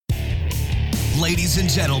Ladies and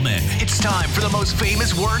gentlemen, it's time for the most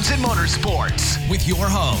famous words in motorsports with your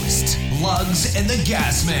host, Lugs and the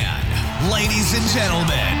Gas Man. Ladies and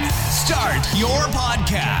gentlemen, start your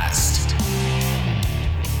podcast.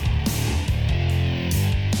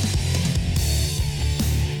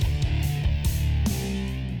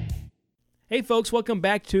 Hey folks, welcome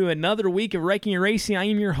back to another week of Wrecking Your Racing. I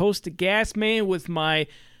am your host, the Gas Man, with my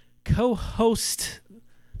co-host,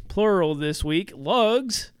 plural this week,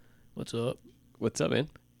 Lugs. What's up? What's up, man?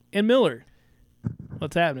 And Miller.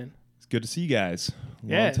 What's happening? It's good to see you guys.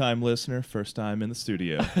 Yeah. Long-time listener, first time in the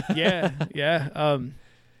studio. Yeah.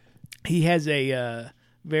 He has a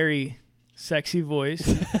very sexy voice.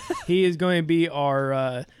 He is going to be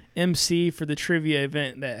our MC for the trivia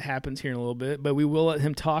event that happens here in a little bit, but we will let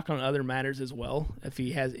him talk on other matters as well if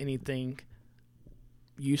he has anything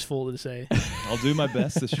useful to say. I'll do my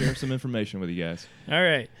best to share some information with you guys. All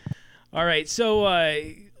right. So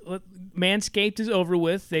Manscaped is over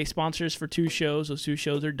with. They sponsor us for 2 shows. Those 2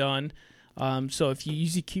 shows are done. So if you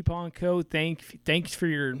use the coupon code, thanks for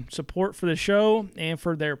your support for the show and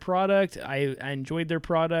for their product. I enjoyed their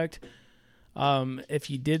product. If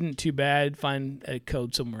you didn't, too bad. Find a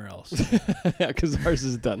code somewhere else. Yeah, because ours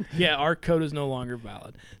is done. Yeah, our code is no longer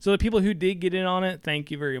valid. So the people who did get in on it, thank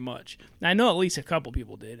you very much. I know at least a couple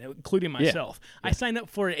people did, including myself. Yeah. I signed up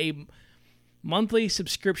for a monthly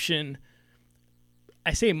subscription.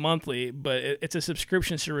 I say monthly, but it's a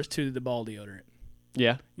subscription service to the ball deodorant.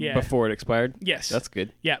 Yeah? Yeah. Before it expired? Yes. That's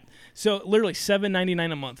good. Yeah. So literally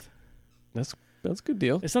 $7.99 a month. That's a good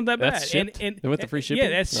deal. It's not that bad. That's shipped? And with the free shipping? Yeah,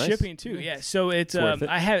 that's nice. shipping too. Yeah. So it's worth it.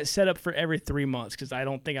 I have it set up for every 3 months because I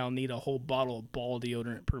don't think I'll need a whole bottle of ball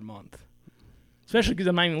deodorant per month. Especially because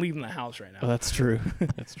I'm not even leaving the house right now. Oh, that's true.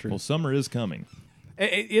 That's true. Well, summer is coming.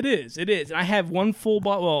 It is. And I have one full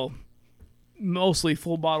bottle, well, mostly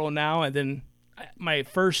full bottle now, and then my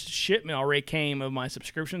first shipment already came of my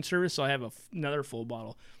subscription service, so I have another full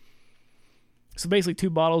bottle. So basically 2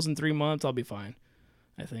 bottles in 3 months, I'll be fine,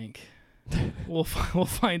 I think. We'll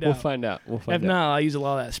find out. We'll find out. If not, I'll use a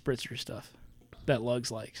lot of that spritzer stuff that Lugs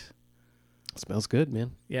likes. Smells good,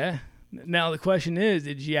 man. Yeah. Now the question is,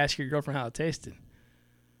 did you ask your girlfriend how it tasted?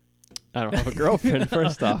 I don't have a girlfriend,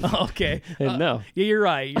 first off. Okay. No. Yeah, you're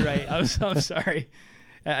right. I'm sorry.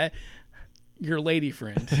 Your lady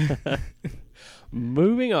friend.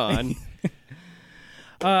 Moving on.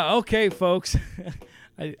 Okay, folks.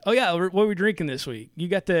 What are we drinking this week? You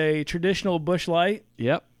got the traditional Busch Light.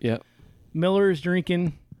 Yep. Miller's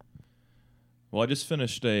drinking. Well, I just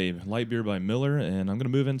finished a light beer by Miller, and I'm going to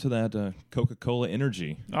move into that Coca-Cola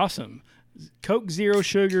Energy. Awesome. Coke Zero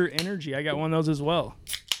Sugar Energy. I got one of those as well.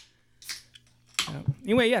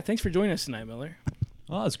 Anyway, yeah, thanks for joining us tonight, Miller.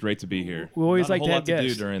 Oh, it's great to be here. We always Not like a whole to have lot to do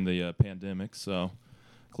guests. during the pandemic, so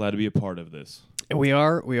glad to be a part of this. And we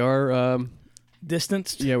are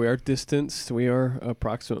Distanced? Yeah, we are distanced. We are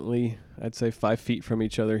approximately, I'd say, 5 feet from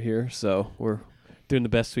each other here, so we're doing the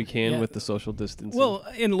best we can with the social distancing. Well,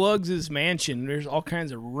 in Lugs' mansion, there's all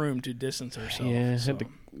kinds of room to distance ourselves. Yeah, I had to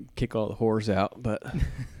kick all the whores out, but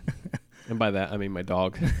and by that I mean my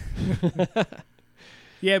dog.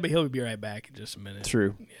 Yeah, but he'll be right back in just a minute.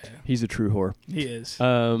 True. Yeah. He's a true whore. He is.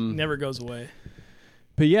 Um, Never goes away.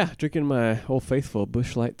 But yeah, drinking my Old Faithful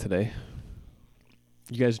Busch Light today.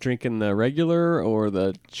 You guys drinking the regular or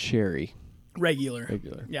the cherry? Regular.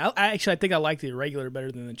 Yeah, I think I like the regular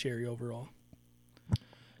better than the cherry overall.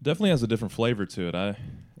 Definitely has a different flavor to it.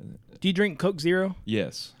 Do you drink Coke Zero?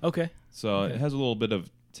 Yes. Okay. So it has a little bit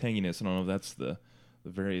of tanginess. I don't know if that's the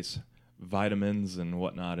various vitamins and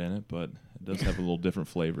whatnot in it, but it does have a little different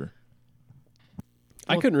flavor.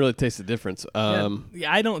 I couldn't really taste the difference. Yeah,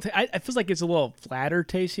 I don't. I feels like it's a little flatter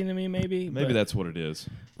tasting to me, maybe. Maybe that's what it is.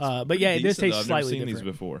 But yeah, it does taste I've slightly never seen different.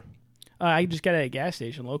 these before. I just got it at a gas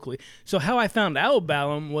station locally. So how I found out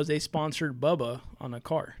about them was they sponsored Bubba on a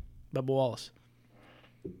car, Bubba Wallace.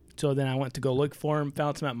 So then I went to go look for them,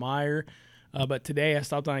 found some at Meijer. But today I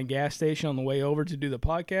stopped on a gas station on the way over to do the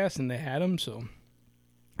podcast, and they had them.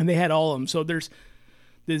 And they had all of them. So there's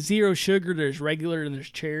the zero sugar, there's regular, and there's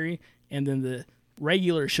cherry. And then the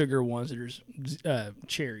regular sugar ones, there's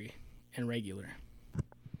cherry and regular.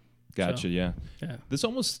 Gotcha. So, yeah. Yeah. This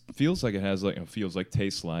almost feels like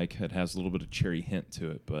tastes like it has a little bit of cherry hint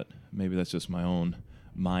to it, but maybe that's just my own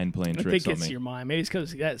mind playing I tricks think on it's me. your mind. Maybe it's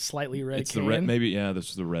because that slightly red It's can. the red. Maybe this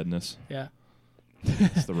is the redness. Yeah.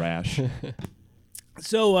 It's the rash.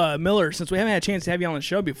 So Miller, since we haven't had a chance to have you on the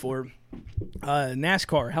show before,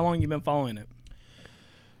 NASCAR, how long have you been following it?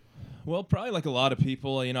 Well, probably like a lot of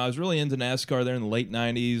people. I was really into NASCAR there in the late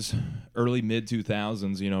 90s, early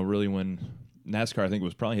mid-2000s, really when NASCAR, I think,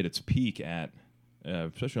 was probably hit its peak at,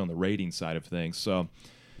 especially on the rating side of things. So,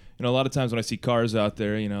 a lot of times when I see cars out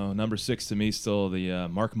there, number 6 to me is still the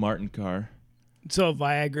Mark Martin car. So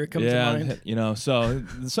Viagra comes to mind. So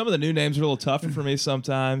some of the new names are a little tougher for me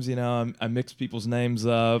sometimes. I mix people's names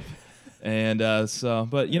up, and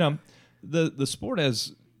but the sport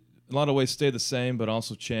has a lot of ways stayed the same, but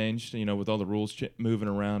also changed. With all the rules moving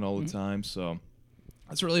around all the time. So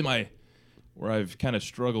that's really where I've kind of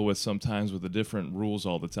struggled with sometimes with the different rules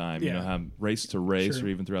all the time. Yeah. How race to race, Sure. or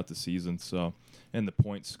even throughout the season. So and the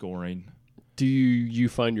point scoring. Do you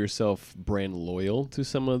find yourself brand loyal to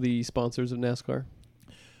some of the sponsors of NASCAR?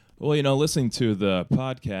 Well, listening to the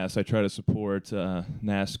podcast, I try to support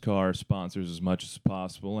NASCAR sponsors as much as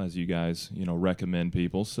possible, as you guys, recommend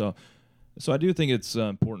people. So I do think it's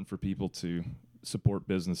important for people to support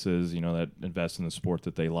businesses, that invest in the sport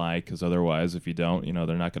that they like, because otherwise, if you don't,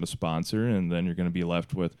 they're not going to sponsor, and then you're going to be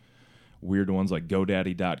left with weird ones like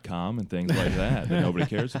GoDaddy.com and things like that nobody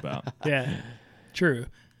cares about. Yeah, true.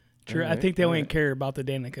 All I right, think they all only right. care about the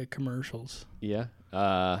Danica commercials. Yeah.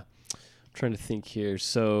 I'm trying to think here.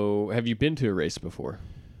 So, have you been to a race before?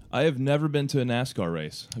 I have never been to a NASCAR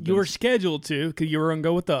race. You were scheduled to because you were going to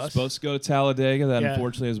go with us. supposed to go to Talladega. That Yeah.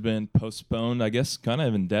 unfortunately has been postponed, I guess, kind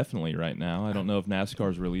of indefinitely right now. I don't know if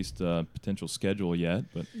NASCAR's released a potential schedule yet,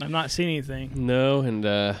 but I'm not seeing anything. No, and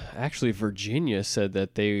actually Virginia said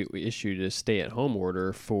that they issued a stay-at-home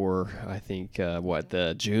order for, I think,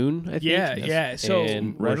 the June, I think? Yeah. So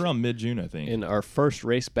And right we're- around mid-June, I think. And our first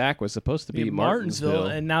race back was supposed to be in Martinsville.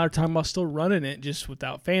 and now they're talking about still running it just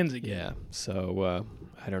without fans again. Yeah, so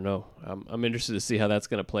I don't know. I'm interested to see how that's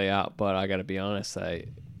going to play out, but I got to be honest, I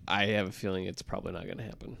have a feeling it's probably not going to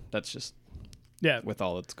happen. That's just Yeah. with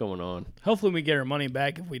all that's going on. Hopefully we get our money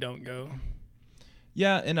back if we don't go.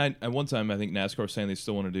 Yeah, and at one time I think NASCAR was saying they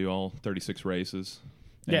still want to do all 36 races.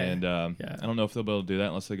 Yeah, And yeah. I don't know if they'll be able to do that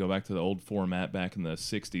unless they go back to the old format back in the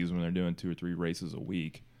 60s when they're doing 2 or 3 races a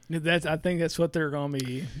week. I think that's what they're going to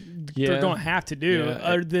be. Yeah. They're going to have to do. Yeah.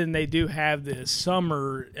 Other than they do have the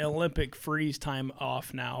summer Olympic freeze time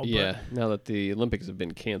off now. But Yeah, now that the Olympics have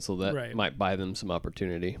been canceled, that Right. might buy them some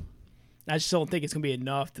opportunity. I just don't think it's going to be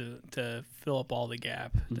enough to fill up all the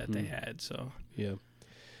gap that Mm-hmm. they had. So Yeah.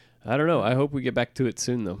 I don't know. I hope we get back to it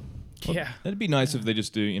soon, though. yeah, It'd be nice if they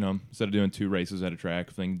just do, instead of doing 2 races at a track,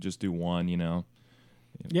 if they can just do 1,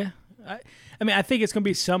 yeah. I mean, I think it's going to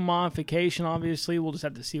be some modification. Obviously, we'll just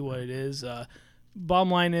have to see what it is. Bottom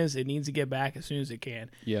line is, it needs to get back as soon as it can.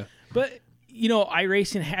 Yeah. But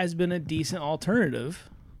iRacing has been a decent alternative.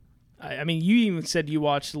 I mean, you even said you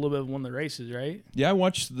watched a little bit of one of the races, right? Yeah, I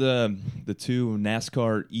watched the 2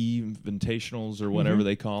 NASCAR Invitationals or whatever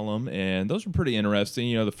they call them, and those were pretty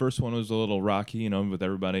interesting. The first one was a little rocky, with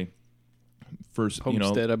everybody first,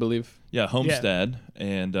 Homestead, I believe. Yeah, Homestead,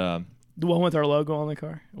 and The one with our logo on the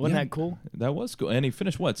car. Wasn't Yeah. that cool? that was cool. And he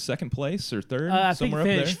finished what, 2nd place or 3rd, I think he somewhere up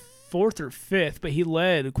there. finished 4th or 5th, but he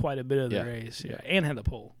led quite a bit of the Yeah. race. Yeah, and had the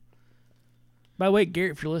pole. By the way,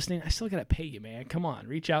 Garrett, if you're listening, I still got to pay you, man. Come on,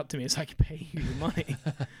 reach out to me so I can pay you your money.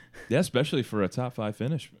 Yeah, especially for a top 5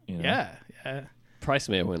 finish. Yeah. Price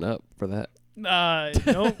may have went up for that.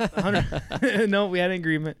 Nope. 100. No, we had an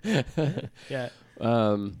agreement. Yeah.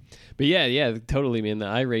 But yeah, totally, man. The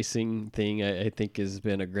iRacing thing, I think, has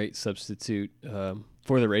been a great substitute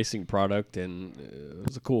for the racing product, and it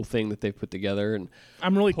was a cool thing that they've put together. And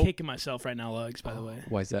I'm really kicking myself right now, Lugs, by the way.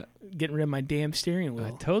 why is that? Getting rid of my damn steering I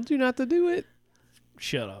wheel. told you not to do it.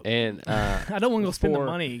 Shut up. And I don't want to go spend the for-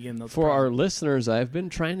 money again. Though. for our listeners, I've been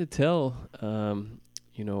trying to tell,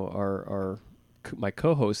 my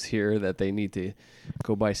co-hosts here that they need to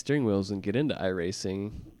go buy steering wheels and get into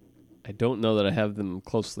iRacing. I don't know that I have them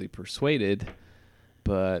closely persuaded,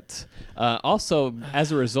 but also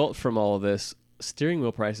as a result from all of this, steering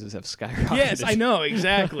wheel prices have skyrocketed. Yes, I know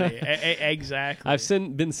exactly. Exactly. I've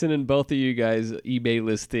been sending both of you guys eBay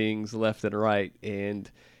listings left and right, and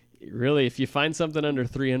really, if you find something under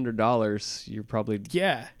 $300, you're probably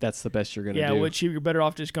that's the best you're gonna do. which you're better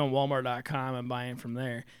off just going to Walmart.com and buying from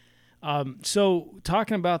there. So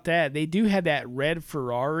talking about that, they do have that red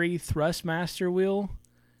Ferrari Thrustmaster wheel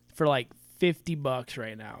for like $50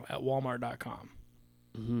 right now at Walmart.com.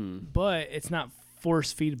 Mm-hmm. But it's not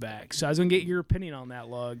force feedback. So I was going to get your opinion on that,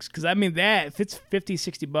 Lugs. Because, I mean, if it's $50,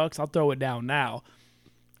 $60, I'll throw it down now.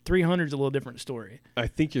 300 is a little different story. I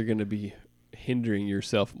think you're going to be hindering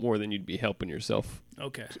yourself more than you'd be helping yourself.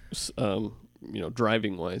 Okay.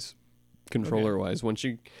 Driving wise, controller wise. Once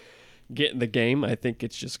you get in the game, I think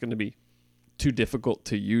it's just going to be too difficult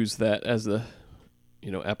to use that as a,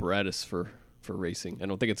 apparatus for racing. I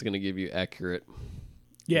don't think it's going to give you accurate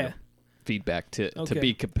feedback to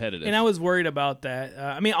be competitive. And I was worried about that.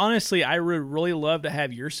 I mean, honestly, I would really love to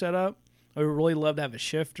have your setup. I would really love to have a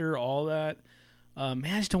shifter, all that. Man,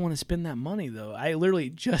 I just don't want to spend that money though. I literally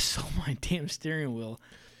just sold my damn steering wheel.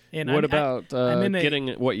 And what about getting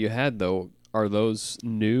what you had though? Are those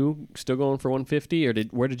new, still going for $150, or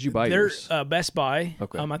where did you buy yours? They're Best Buy.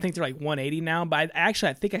 Okay. I think they're like $180 now. But I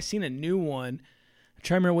think I seen a new one. I'm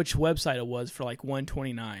trying to remember which website it was for like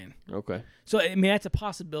 $129. Okay. So I mean that's a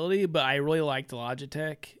possibility, but I really like the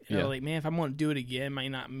Logitech. Yeah. Like man, if I'm going to do it again,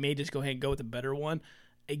 may just go ahead and go with a better one.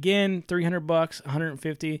 Again, $300,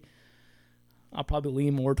 $150. I'll probably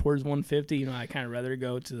lean more towards $150. I kind of rather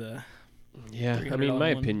go to the. Yeah, I mean, my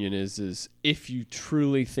opinion is if you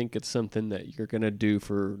truly think it's something that you're gonna do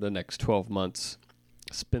for the next 12 months,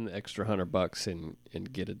 spend the extra $100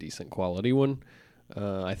 and get a decent quality one.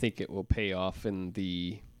 I think it will pay off in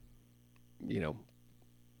the,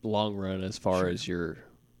 long run as far as your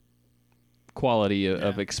quality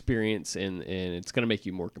of experience, and it's gonna make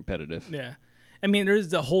you more competitive. Yeah, I mean, there's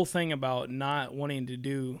the whole thing about not wanting to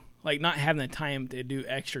do not having the time to do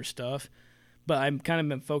extra stuff. But I've kind of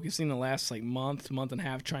been focusing the last month and a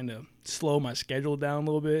half trying to slow my schedule down a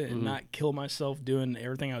little bit and not kill myself doing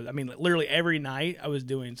everything. Literally every night I was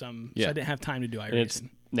doing something. Yeah. So I didn't have time to do iRacing.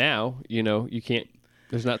 Now, you can't,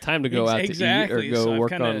 there's not time to go out to eat or go so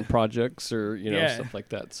work on projects or, stuff like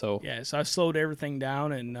that. So so I slowed everything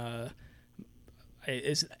down and I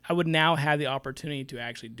would now have the opportunity to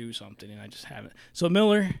actually do something and I just haven't. So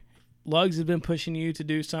Miller, Lugs has been pushing you to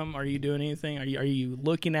do something. Are you doing anything? Are you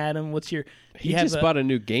looking at him? What's your? He just bought a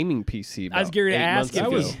new gaming PC. I was going to ask.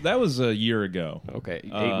 That was a year ago. Okay,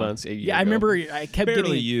 8 months. 8 years I remember. I kept barely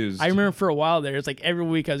getting used. I remember for a while there. It's like every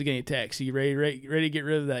week I was getting a text. So you ready to get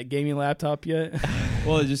rid of that gaming laptop yet?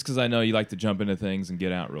 Well, just because I know you like to jump into things and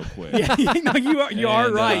get out real quick. Yeah, you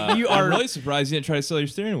are right. You are. I'm really surprised you didn't try to sell your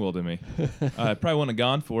steering wheel to me. I probably wouldn't have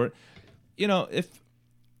gone for it. If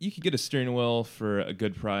you could get a steering wheel for a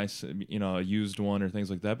good price, a used one or things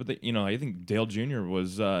like that. But I think Dale Jr.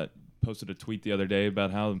 was posted a tweet the other day about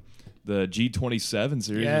how the G27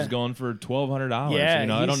 series is going for $1,200.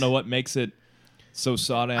 Yeah, I don't know what makes it so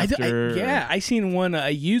sought after. I seen one a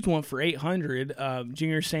used one for $800.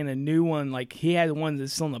 Junior saying a new one, like he had one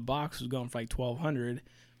that's still in the box, was going for like $1,200.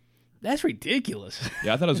 That's ridiculous.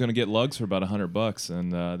 Yeah, I thought I was going to get lugs for about $100,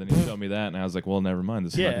 and then he showed me that, and I was like, "Well, never mind.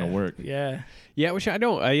 This is not going to work." Yeah. Which I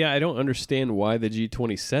don't. I don't understand why the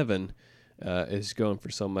G27 is going for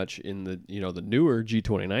so much. In the the newer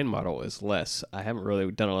G29 model is less. I haven't really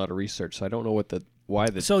done a lot of research, so I don't know why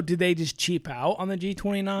the. So did they just cheap out on the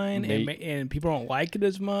G29 and people don't like it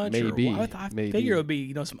as much? Maybe. I figure it would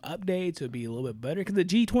be some updates. It would be a little bit better because the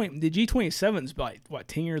G27 is about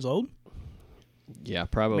 10 years old. Yeah,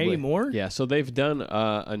 probably. Maybe more? Yeah, so they've done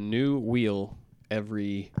a new wheel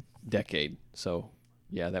every decade. So,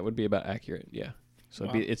 yeah, that would be about accurate. Yeah.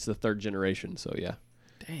 So it's the third generation. So, yeah.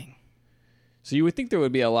 Dang. So you would think there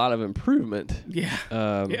would be a lot of improvement. Yeah.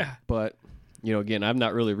 Yeah. But, again, I've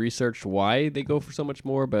not really researched why they go for so much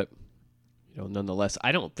more. But, nonetheless,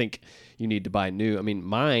 I don't think you need to buy new. I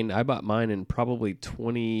mean, I bought mine in probably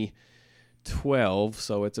 2012.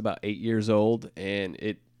 So it's about 8 years old.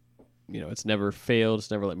 And it's never failed.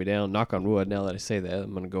 It's never let me down. Knock on wood. Now that I say that,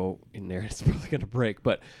 I'm going to go in there. It's probably going to break.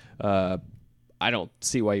 But I don't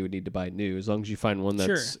see why you would need to buy new as long as you find one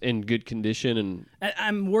that's in good condition. And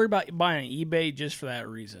I'm worried about buying on eBay just for that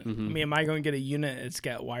reason. Mm-hmm. I mean, am I going to get a unit that's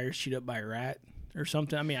got wires chewed up by a rat or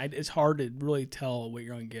something? I mean, it's hard to really tell what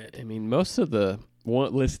you're going to get. I mean, most of the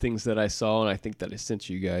listings that I saw, and I think that I sent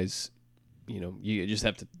you guys, you just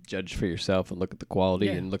have to judge for yourself and look at the quality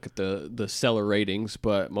and look at the seller ratings.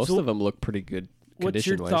 But most of them look pretty good. What's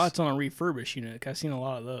your thoughts on a refurbished unit? 'Cause I've seen a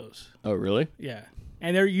lot of those. Oh, really? Yeah.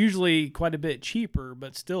 And they're usually quite a bit cheaper,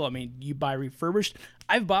 but still, I mean, you buy refurbished.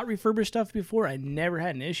 I've bought refurbished stuff before. I never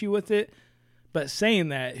had an issue with it. But saying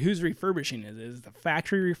that, who's refurbishing it? Is it the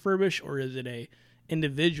factory refurbished or is it a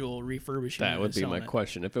individual refurbishing? That would be my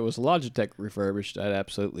question. If it was Logitech refurbished, I'd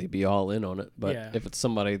absolutely be all in on it. But if it's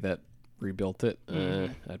somebody that rebuilt it,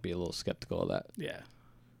 I'd be a little skeptical of that. Yeah.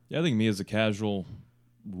 Yeah, I think me as a casual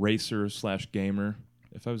racer / gamer,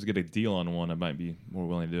 if I was to get a deal on one, I might be more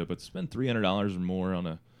willing to do it. But spend $300 or more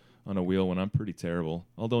on a wheel when I'm pretty terrible.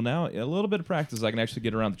 Although now a little bit of practice, I can actually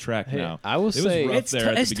get around the track now. I will say it's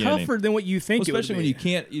tougher than what you think. Especially it would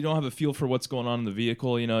when you don't have a feel for what's going on in the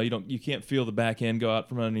vehicle. You can't feel the back end go out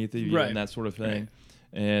from underneath you and that sort of thing. Right.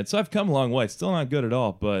 And so I've come a long way. It's still not good at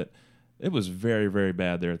all, but it was very, very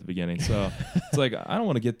bad there at the beginning. So it's like, I don't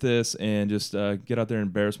want to get this and just get out there and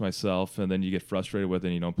embarrass myself. And then you get frustrated with it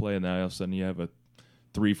and you don't play. And then all of a sudden you have a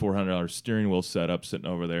 $300-$400 steering wheel setup sitting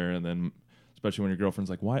over there. And then especially when your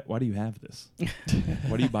girlfriend's like, why do you have this?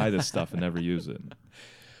 Why do you buy this stuff and never use it?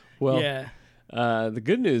 Well, the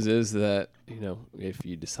good news is that, if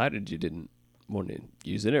you decided you didn't want to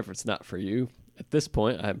use it. If it's not for you, at this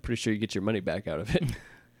point, I'm pretty sure you get your money back out of it.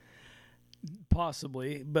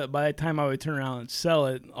 Possibly, but by the time I would turn around and sell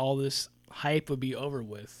it, all this hype would be over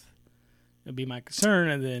with. It'd be my concern,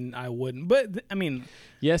 and then I wouldn't. But I mean,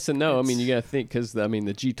 yes and no. I mean, you got to think because the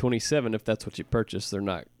G27, if that's what you purchased, they're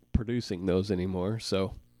not producing those anymore. So,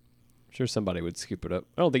 I'm sure somebody would scoop it up.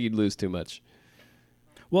 I don't think you'd lose too much.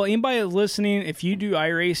 Well, anybody listening, if you do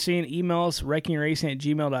iRacing, email us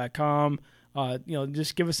wreckingracing@gmail.com.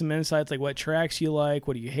 Just give us some insights, like what tracks you like,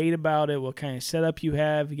 what do you hate about it, what kind of setup you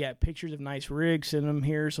have. You got pictures of nice rigs, send them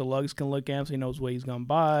here so Lugs can look at them so he knows what he's going to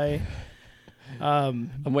buy.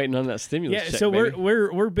 I'm waiting on that stimulus check, so baby.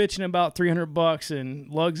 we're bitching about $300 and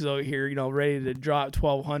Lugs over here, ready to drop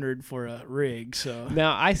 $1,200 for a rig. So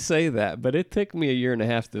now I say that, but it took me a year and a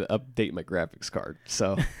half to update my graphics card.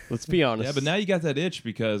 So let's be honest. Yeah, but now you got that itch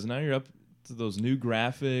because now you're up to those new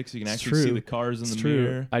graphics. You can actually see the cars in the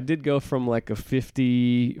mirror. I did go from like a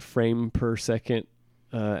 50 frame per second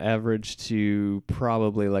average to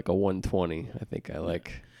probably like a 120. I think I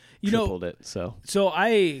tripled it. So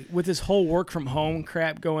I, with this whole work from home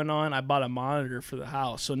crap going on, I bought a monitor for the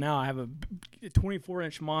house. So now I have a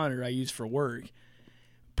 24-inch monitor I use for work.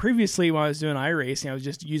 Previously, when I was doing iRacing, I was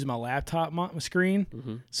just using my laptop screen.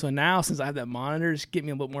 Mm-hmm. So now, since I have that monitor, it's getting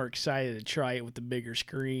me a little more excited to try it with the bigger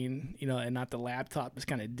screen, and not the laptop that's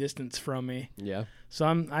kind of distance from me. Yeah. So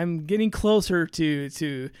I'm getting closer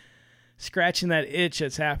to scratching that itch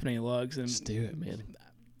that's happening, Lugs. And just do it, man.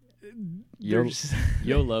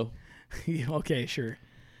 YOLO. Okay, sure.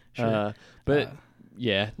 I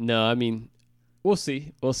mean, we'll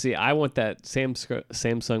see. I want that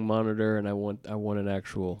Samsung monitor, and I want an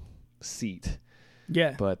actual seat.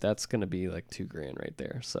 Yeah, but that's gonna be like $2,000 right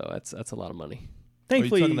there. So that's a lot of money.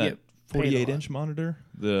 Thankfully, are you talking that 48-inch monitor,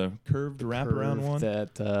 the curved wraparound one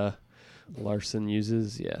that Larson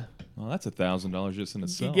uses? Yeah. Well, that's $1,000 just in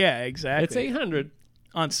itself. Yeah, exactly. It's $800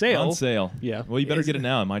 on sale. On sale. Yeah. Well, you better get it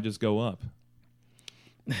now. It might just go up.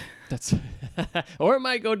 That's or it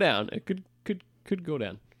might go down. It could go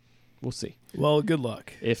down. We'll see. Well, good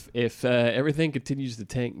luck. If everything continues to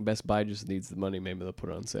tank, Best Buy just needs the money. Maybe they'll put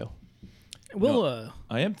it on sale. Well,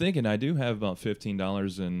 I am thinking I do have about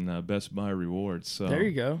 $15 in Best Buy rewards. So there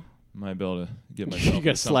you go. Might be able to get myself. You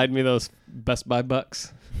gotta slide me those Best Buy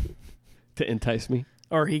bucks to entice me.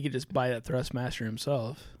 Or he could just buy that Thrustmaster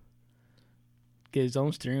himself. Get his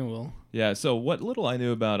own steering wheel. Yeah, so what little I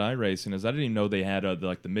knew about iRacing is I didn't even know they had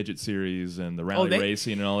the midget series and the rally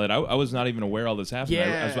racing and all that. I was not even aware all this happened.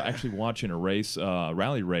 Yeah. I was actually watching a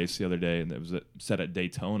rally race the other day, and it was set at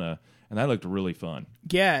Daytona, and that looked really fun.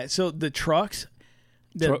 Yeah, so the trucks.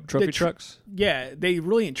 Trophy trucks? Yeah, they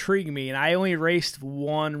really intrigue me, and I only raced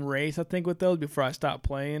one race, I think, with those before I stopped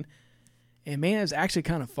playing. And, man, it was actually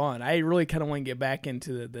kind of fun. I really kind of want to get back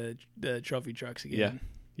into the trophy trucks again.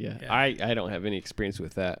 Yeah. I don't have any experience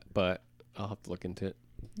with that, but I'll have to look into it.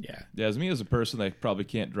 Yeah. Yeah, as me as a person that probably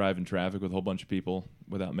can't drive in traffic with a whole bunch of people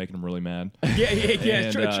without making them really mad. Yeah.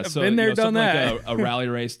 And, I've been there, done that. Like a rally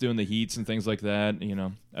race, doing the heats and things like that,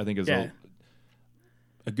 I think is a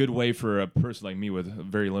good way for a person like me with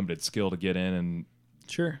very limited skill to get in and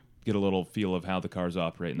get a little feel of how the cars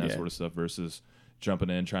operate and that sort of stuff versus jumping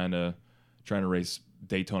in trying to race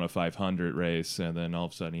Daytona 500 race and then all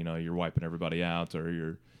of a sudden you're wiping everybody out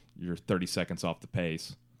or you're 30 seconds off the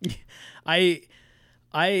pace.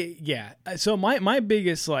 So my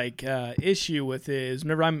biggest issue with it is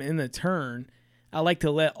whenever I'm in the turn, I like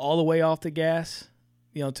to let all the way off the gas,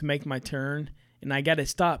 to make my turn, and I got to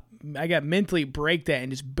stop. I got mentally brake that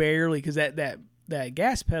and just barely, because that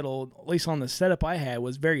gas pedal, at least on the setup I had,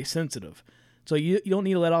 was very sensitive. So you don't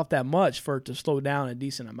need to let off that much for it to slow down a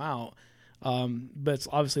decent amount. But it's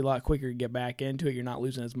obviously a lot quicker to get back into it. You're not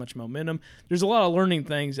losing as much momentum. There's a lot of learning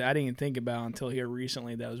things that I didn't even think about until here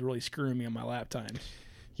recently that was really screwing me on my lap times.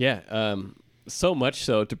 Yeah, so much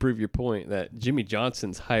so to prove your point that Jimmy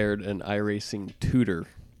Johnson's hired an iRacing tutor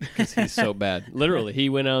because he's so bad. Literally, he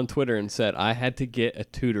went on Twitter and said, I had to get a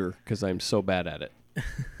tutor because I'm so bad at it.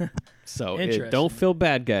 So don't feel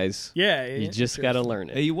bad, guys. Yeah, you just got to learn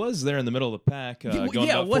it. He was there in the middle of the pack, going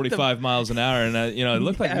about 45 miles an hour, and it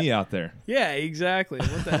looked like me out there. Yeah, exactly.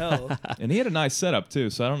 What the hell? And he had a nice setup too,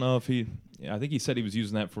 so I don't know if I think he said he was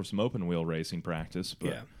using that for some open wheel racing practice. But.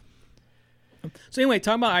 Yeah. So anyway,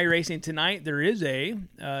 talking about iRacing tonight, there is a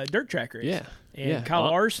dirt track race. Yeah. And Kyle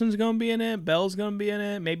Larson's going to be in it. Bell's going to be in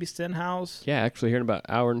it. Maybe Stenhouse. Yeah, actually here in about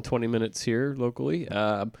an hour and 20 minutes here locally.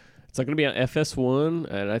 It's not going to be on FS1,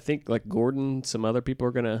 and I think Gordon, some other people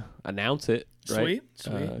are going to announce it, right?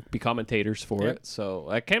 Sweet. Be commentators for it. So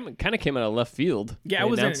I kind of came out of left field. Yeah,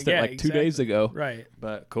 they announced it 2 days ago. Right.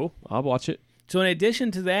 But cool. I'll watch it. So in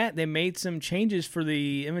addition to that, they made some changes for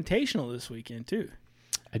the Invitational this weekend too.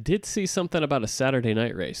 I did see something about a Saturday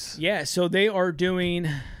night race. Yeah, so they are doing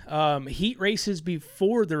heat races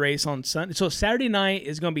before the race on Sunday. So Saturday night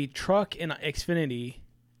is going to be truck and Xfinity,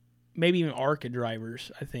 maybe even ARCA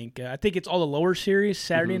drivers, I think. I think it's all the lower series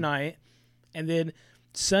Saturday night. And then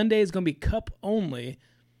Sunday is going to be Cup only,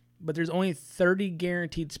 but there's only 30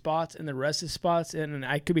 guaranteed spots, and the rest of the spots, and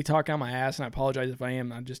I could be talking on my ass, and I apologize if I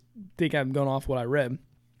am. I just think I'm going off what I read.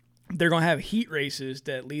 They're going to have heat races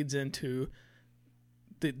that leads into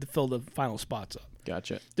the fill the final spots up.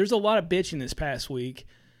 Gotcha. There's a lot of bitching this past week.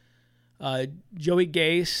 Joey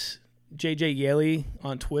Gase, JJ Yeley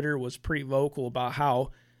on Twitter was pretty vocal about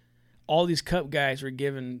how all these Cup guys were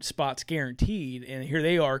given spots guaranteed, and here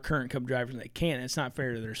they are, current Cup drivers, and they can't. It's not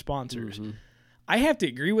fair to their sponsors. I have to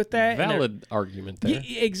agree with that. Valid argument there.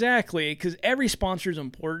 Yeah, exactly, because every sponsor is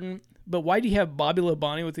important. But why do you have Bobby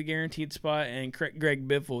Labonte with a guaranteed spot and Greg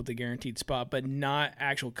Biffle with a guaranteed spot, but not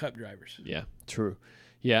actual Cup drivers? Yeah, true.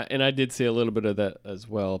 Yeah, and I did see a little bit of that as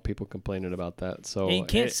well, people complaining about that. So And you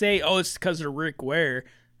can't say, oh, it's because of Rick Ware.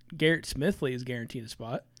 Garrett Smithley is guaranteed a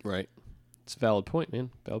spot. Right. It's a valid point,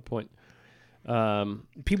 man. Valid point.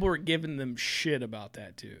 People were giving them shit about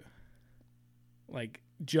that, too. Like,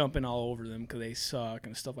 jumping all over them because they suck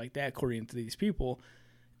and stuff like that, according to these people.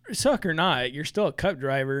 Suck or not, you're still a Cup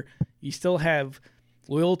driver. You still have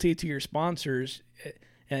loyalty to your sponsors.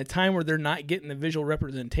 At a time where they're not getting the visual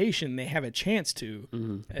representation, they have a chance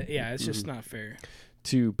to. Yeah, it's just not fair.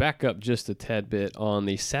 To back up just a tad bit on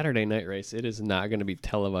the Saturday night race, it is not going to be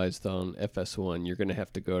televised on FS1. You're going to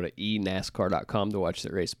have to go to enascar.com to watch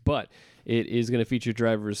the race. But it is going to feature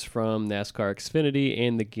drivers from NASCAR Xfinity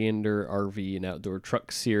and the Gander RV and Outdoor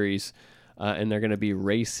Truck Series. And they're going to be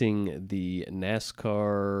racing the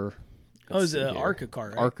NASCAR... it's an ARCA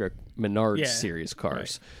car, right? ARCA Menards Series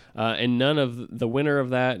cars. Right. And none of the winner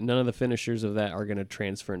of that, none of the finishers of that are going to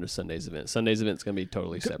transfer into Sunday's event. Sunday's event is going to be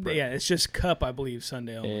totally separate. Yeah, it's just Cup, I believe,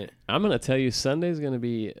 Sunday only. And I'm going to tell you, Sunday's going to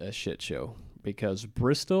be a shit show because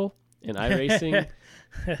Bristol and iRacing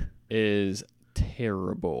is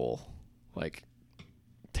terrible. Like,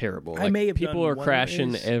 terrible. I may have people done are one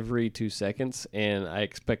crashing race. every 2 seconds, and I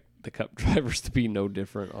expect the Cup drivers to be no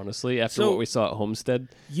different, honestly, after what we saw at Homestead.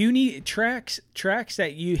 You need tracks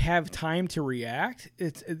that you have time to react.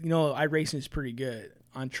 It's iRacing is pretty good.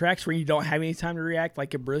 On tracks where you don't have any time to react,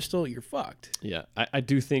 like at Bristol, you're fucked. Yeah, I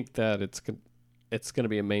do think that it's going to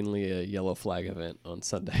be mainly a yellow flag event on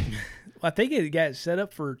Sunday. Well, I think it got set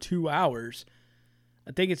up for 2 hours.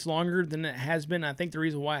 I think it's longer than it has been. I think the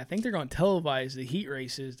reason why, I think they're going to televise the heat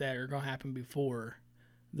races that are going to happen before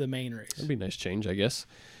the main race. That'd be a nice change, I guess.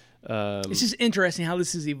 It's just interesting how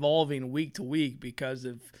this is evolving week to week because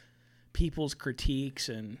of people's critiques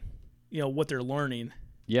and what they're learning.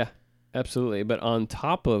 Yeah, absolutely. But on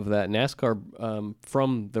top of that, NASCAR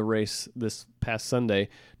from the race this past Sunday,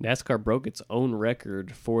 NASCAR broke its own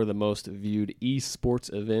record for the most viewed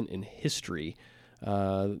esports event in history.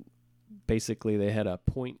 Basically, they had a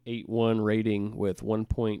 0.81 rating with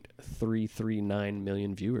 1.339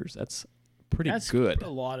 million viewers. That's pretty good. That's a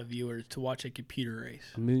lot of viewers to watch a computer race.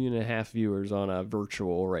 1.5 million viewers on a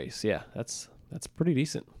virtual race. Yeah, that's pretty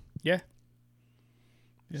decent. Yeah.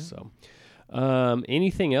 So,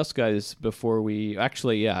 anything else, guys, before we...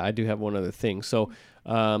 Actually, yeah, I do have one other thing. So,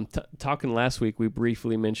 talking last week, we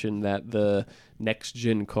briefly mentioned that the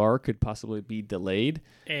next-gen car could possibly be delayed.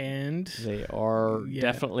 And... They are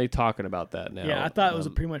definitely talking about that now. Yeah, I thought it was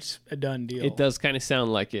pretty much a done deal. It does kind of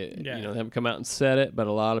sound like it. Yeah. They haven't come out and said it, but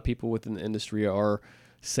a lot of people within the industry are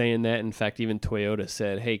saying that. In fact, even Toyota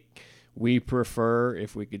said, hey, we prefer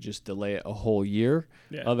if we could just delay it a whole year.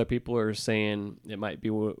 Yeah. Other people are saying it might be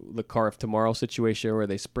the car of tomorrow situation where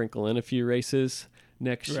they sprinkle in a few races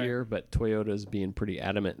next year, but Toyota's being pretty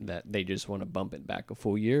adamant that they just want to bump it back a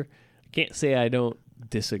full year. I can't say I don't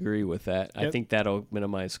disagree with that. Yep. I think that'll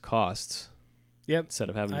minimize costs. Yep. Instead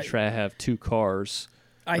of having to try to have 2 cars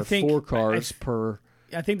or think 4 cars per...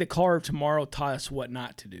 I think the car of tomorrow taught us what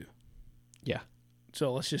not to do. Yeah.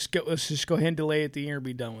 So let's just go ahead and delay it the year and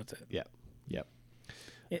be done with it. Yeah. Yep.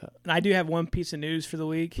 And I do have one piece of news for the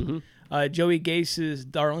week. Mm-hmm. Joey Gase's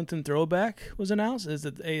Darlington throwback was announced.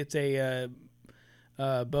 It's a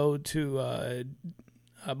bow to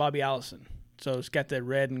Bobby Allison. So it's got the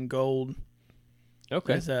red and gold.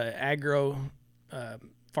 Okay. It's a agro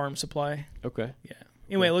farm supply. Okay. Yeah.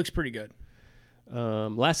 Anyway, It looks pretty good.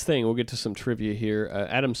 Last thing, we'll get to some trivia here.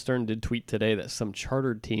 Adam Stern did tweet today that some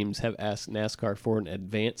chartered teams have asked NASCAR for an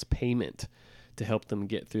advance payment to help them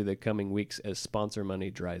get through the coming weeks as sponsor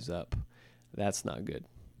money dries up. That's not good.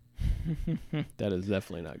 That is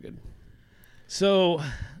definitely not good. So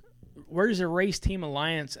where's the Race Team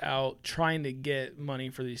Alliance out trying to get money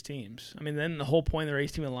for these teams? I mean, then the whole point of the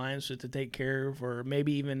Race Team Alliance was to take care of, or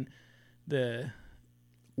maybe even the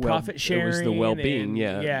profit sharing. It was the well-being,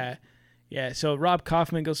 Yeah. So Rob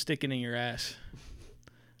Kaufman, go stick it in your ass.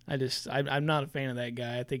 I'm not a fan of that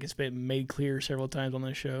guy. I think it's been made clear several times on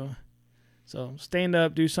this show. So stand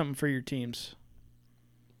up, do something for your teams.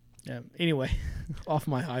 Yeah. Anyway, off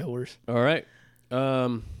my high horse. All right.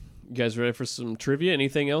 You guys ready for some trivia?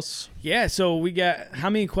 Anything else? Yeah. So we got how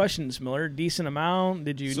many questions, Miller? Decent amount.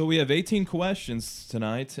 Did you? So we have 18 questions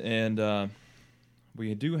tonight, and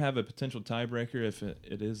we do have a potential tiebreaker if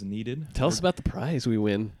it is needed. Tell us about the prize we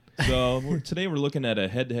win. So today we're looking at a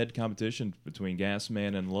head-to-head competition between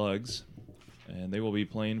Gasman and Lugs, and they will be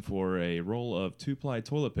playing for a roll of 2-ply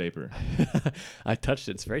toilet paper. I touched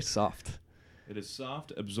it. It's very soft. It is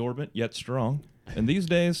soft, absorbent, yet strong. And these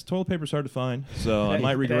days, toilet paper is hard to find, so I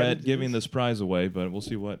might regret giving this prize away, but we'll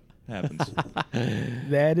see what happens.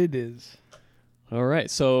 That it is. All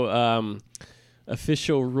right. So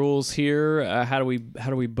official rules here. How do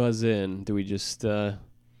we buzz in? Do we just...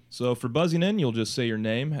 So for buzzing in, you'll just say your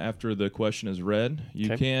name after the question is read.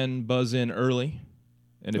 You can buzz in early,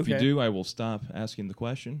 and if you do, I will stop asking the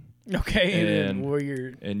question. Okay,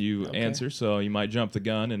 and you answer. So you might jump the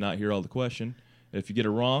gun and not hear all the question. If you get it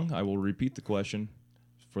wrong, I will repeat the question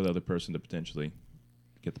for the other person to potentially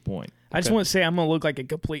get the point. I just want to say I'm going to look like a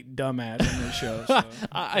complete dumbass in this show. So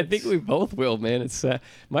I think we both will, man. It's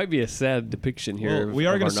might be a sad depiction here. Well, we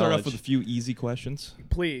are going to start knowledge. off with a few easy questions.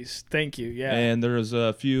 Please. Thank you. Yeah. And there's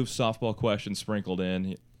a few softball questions sprinkled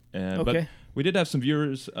in. But we did have some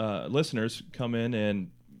viewers, listeners come in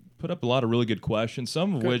and put up a lot of really good questions,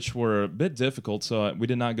 some of which were a bit difficult, so we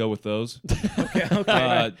did not go with those. Because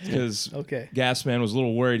Gasman was a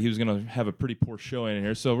little worried he was going to have a pretty poor showing in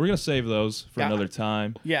here, so we're going to save those for another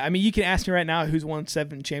time. Yeah, I mean, you can ask me right now who's won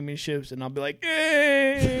 7 championships, and I'll be like,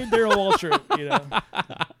 hey, Darrell Waltrip, you know.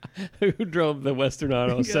 Who drove the Western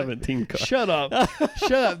Auto 17 car? Shut up.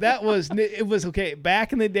 It was okay.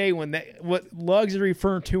 Back in the day when what Lugs is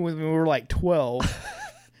referring to when we were like 12,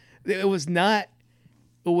 it was not...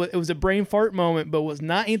 It was a brain fart moment, but was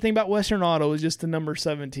not anything about Western Auto. It was just the number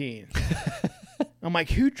 17. I'm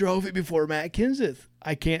like, who drove it before Matt Kenseth?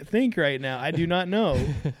 I can't think right now. I do not know.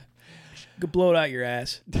 Go blow it out your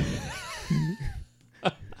ass.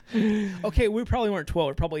 Okay, we probably weren't 12.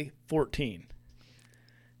 We're probably 14.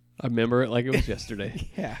 I remember it like it was yesterday.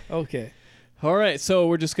 Yeah, okay. All right, so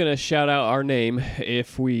we're just going to shout out our name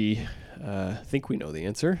if we think we know the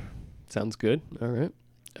answer. Sounds good. All right.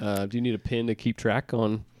 Do you need a pin to keep track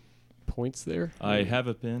on points there? I have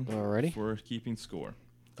a pin already for keeping score.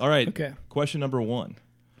 All right. Okay. Question number 1.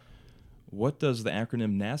 What does the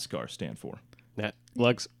acronym NASCAR stand for?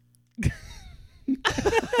 Lugs.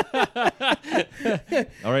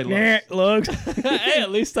 All right, Lugs. Lugs. Hey, at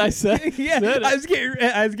least I said. Said it. I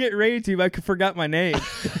was getting ready to, but I forgot my name.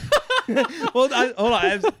 Hold on.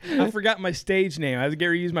 I forgot my stage name. I was getting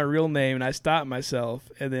ready to use my real name, and I stopped myself.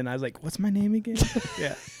 And then I was like, what's my name again?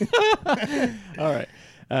 Yeah. All right.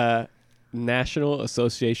 National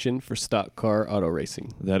Association for Stock Car Auto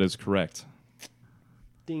Racing. That is correct.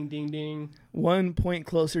 Ding, ding, ding. 1 point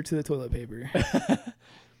closer to the toilet paper.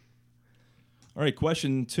 All right,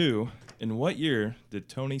 question 2. In what year did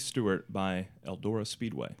Tony Stewart buy Eldora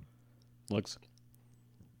Speedway? Lugs.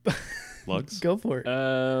 Lugs? Go for it.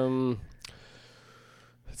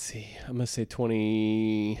 Let's see. I'm going to say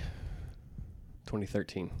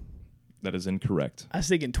 2013. That is incorrect. I was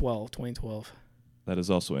thinking 2012. That is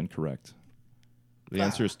also incorrect. The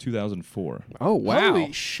answer is 2004. Oh, wow.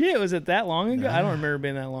 Holy shit, was it that long ago? I don't remember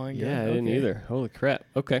being that long ago. Yeah, I didn't either. Holy crap.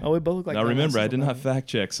 Okay. Oh, we both look like now remember, I did not fact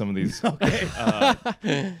check some of these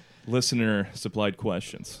listener-supplied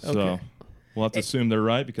questions. Okay. So we'll have to assume they're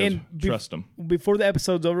right because trust them. Before the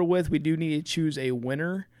episode's over with, we do need to choose a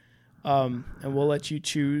winner. And we'll let you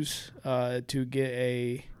choose to get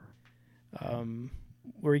a...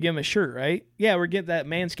 we're giving him a shirt, right? Yeah, we're getting that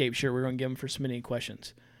Manscaped shirt. We're going to give him for submitting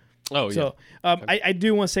questions. Oh, yeah. So I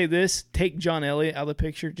do want to say this. Take John Elliott out of the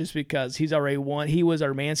picture just because he's already won. He was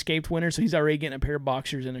our Manscaped winner, so he's already getting a pair of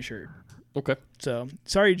boxers and a shirt. Okay. So,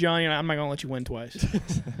 sorry, John. I'm not going to let you win twice.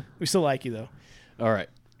 We still like you, though. All right.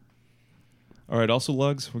 All right. Also,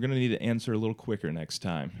 Lugs, we're going to need to answer a little quicker next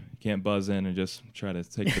time. You can't buzz in and just try to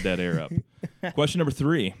take the dead air up. Question number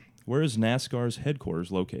 3. Where is NASCAR's headquarters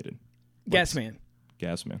located? Gasman.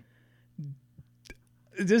 Gasman.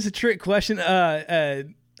 Is this a trick question?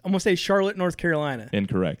 I'm going to say Charlotte, North Carolina.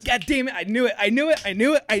 Incorrect. God damn it. I knew it. I know It's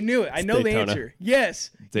the answer. Yes.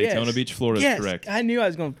 Daytona Beach, Florida is correct. I knew I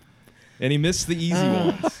was going to... And he missed the easy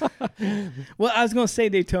ones. Well, I was gonna say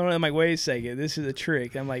Daytona. I'm like, wait a second, this is a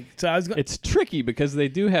trick. I'm like, so I was going. It's tricky because they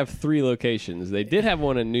do have 3 locations. They did have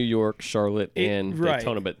one in New York, Charlotte, and right.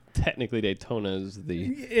 Daytona, but technically Daytona is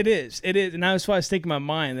the... It is, and that's why I was thinking in my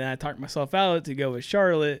mind. Then I talked myself out to go with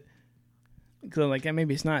Charlotte because I'm like, yeah,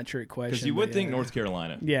 maybe it's not a trick question. Because you would but think yeah. North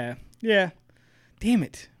Carolina. Yeah. Damn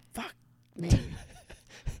it. Fuck me.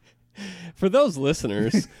 For those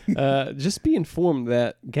listeners, just be informed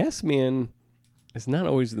that Gasman is not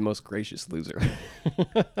always the most gracious loser.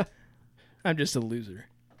 I'm just a loser.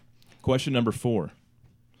 Question number 4.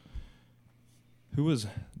 Who was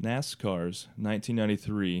NASCAR's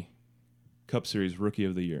 1993 Cup Series Rookie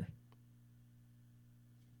of the Year?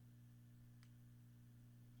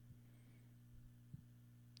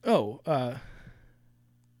 Oh,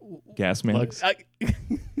 Gasman? Lugs.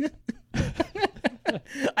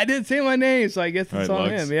 I didn't say my name, so I guess it's All right,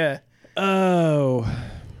 on Lugs. him. Yeah. Oh.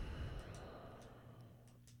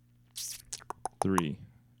 3,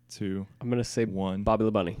 2, I'm going to say 1. Bobby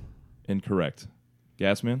LeBunny. Incorrect.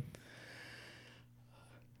 Gasman?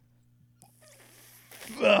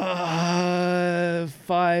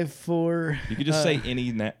 5, 4. You could just say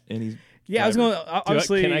any. Yeah, I was going.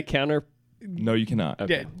 Obviously, Can I counter? No, you cannot.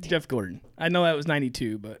 Okay. Yeah, Jeff Gordon. I know that was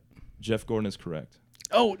 92, but Jeff Gordon is correct.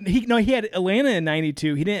 oh, he had Atlanta in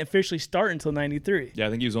 92. He didn't officially start until 93. Yeah, I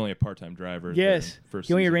think he was only a part-time driver. Yes, First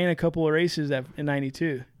he only season. ran a couple of races in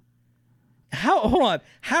 92. Hold on.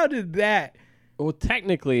 How did that? Well,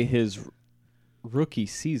 technically, his full rookie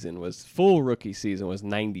season was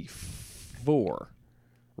 94,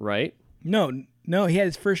 right? No, he had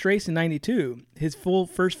his first race in 92. His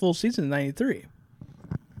first full season in 93.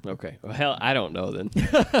 Okay. Well, hell, I don't know then.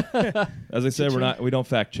 As I said, we don't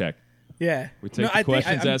fact check. Yeah. We take the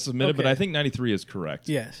questions as submitted, but okay. I think 93 is correct.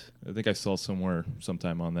 Yes. I think I saw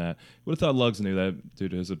sometime on that. Would have thought Lugs knew that due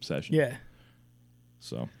to his obsession. Yeah.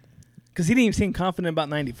 So Because he didn't even seem confident about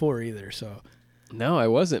 94 either. So. No, I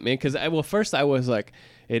wasn't, man. Because first I was like,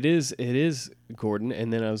 it is Gordon,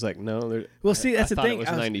 and then I was like, no. Well, see, that's I the thought thing. It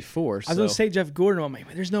was 94. I was going to say Jeff Gordon. I'm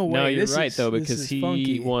like, there's no way. No, you're This right is- though, this because is he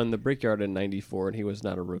funky. won the Brickyard in '94, and he was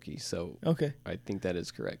not a rookie. So Okay. I think that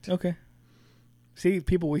is correct. Okay. See,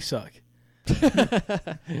 people, we suck.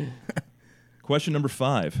 question number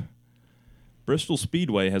 5. Bristol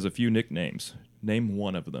Speedway has a few nicknames. Name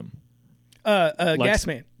one of them.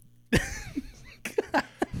 Gasman.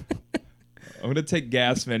 I'm going to take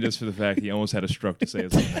Gasman just for the fact he almost had a stroke to say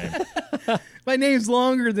his own name. My name's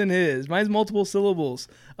longer than his. Mine's multiple syllables.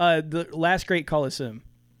 The last great Coliseum.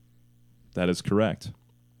 That is correct.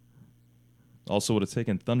 Also would have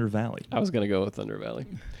taken Thunder Valley. I was gonna go with Thunder Valley.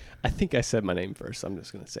 I think I said my name first. So I'm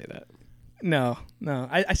just gonna say that. No.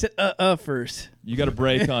 I said first. You got a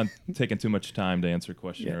break on taking too much time to answer a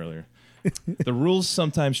question Yeah. earlier. The rules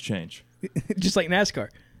sometimes change. Just like NASCAR.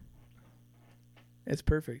 It's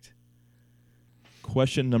perfect.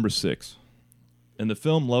 Question number 6. In the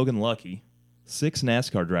film Logan Lucky, 6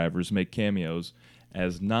 NASCAR drivers make cameos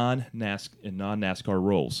as non-NASCAR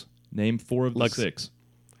roles. Name 4 of the Lux. 6.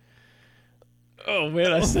 Oh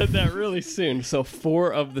man, I said that really soon. So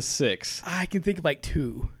 4 of the 6: I can think of like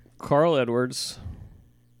 2. Carl Edwards,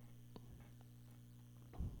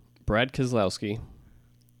 Brad Keselowski,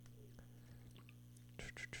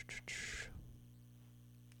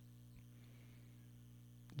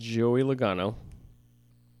 Joey Logano.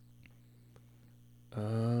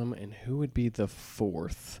 And who would be the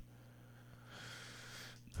 4th?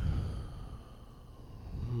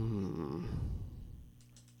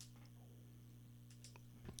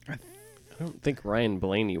 I don't think Ryan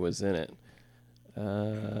Blaney was in it.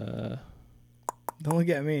 Don't look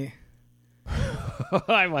at me.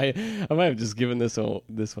 I might have just given this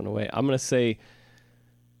one away. I'm gonna say,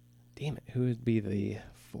 damn it, who would be the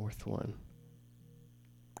 4th one?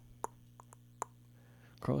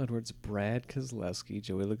 Carl Edwards, Brad Keselowski,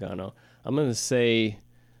 Joey Logano. I'm gonna say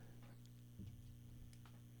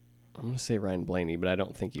Ryan Blaney, but I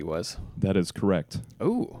don't think he was. That is correct.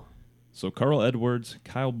 Oh, So Carl Edwards,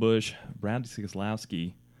 Kyle Busch, Brad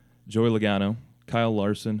Keselowski, Joey Logano, Kyle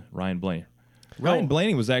Larson, Ryan Blaney. Ryan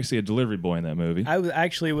Blaney was actually a delivery boy in that movie. I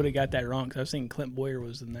actually would have got that wrong because I was thinking Clint Boyer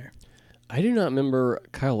was in there. I do not remember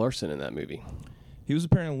Kyle Larson in that movie. He was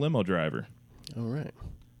apparently a limo driver. All right.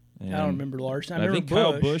 And I don't remember Larson. I I remember think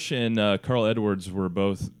Kyle Busch. Busch and Carl Edwards were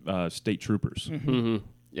both state troopers. Mm-hmm.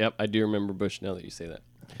 Yep, I do remember Bush now that you say that.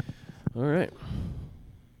 All right.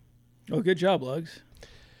 Oh, good job, Lugs.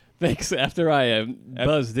 Thanks. After I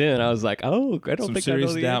buzzed in, I was like, "Oh, I don't Some think I know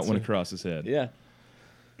serious the doubt answer." went across his head. Yeah.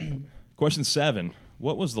 Question 7.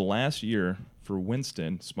 What was the last year for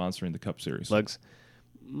Winston sponsoring the Cup Series? Lugs.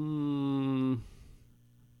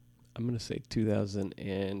 I'm going to say 2000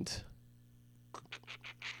 and...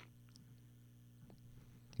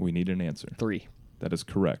 We need an answer. 3. That is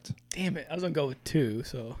correct. Damn it. I was going to go with 2,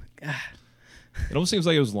 so... It almost seems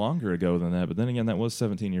like it was longer ago than that, but then again, that was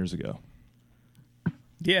 17 years ago.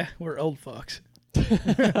 Yeah, we're old fucks.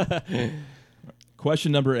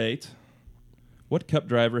 Question number 8. What Cup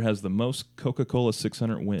driver has the most Coca-Cola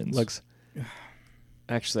 600 wins? Looks.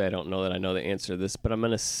 Actually, I don't know that I know the answer to this, but I'm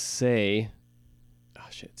going to say... Oh,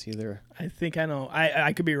 shit. It's either I think I know.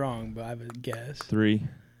 I could be wrong, but I have a guess. 3,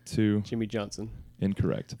 2, Jimmy Johnson.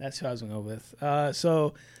 incorrect. That's who I was going to go with.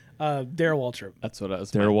 Darryl Waltrip. That's what I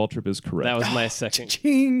was... Darryl Waltrip is correct. That was my second.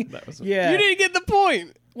 Ching. That was Yeah. You didn't get the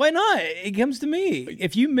point. Why not? It comes to me.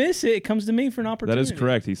 If you miss it, it comes to me for an That opportunity. is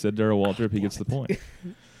correct. He said Darryl Waltrip. He gets the point.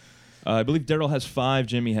 I believe Darryl has 5.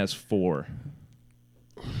 Jimmy has 4.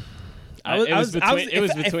 It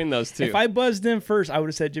was between those two. If I buzzed in first, I would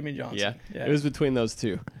have said Jimmy Johnson. Yeah, it was between those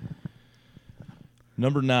two.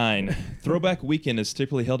 Number 9. Throwback Weekend is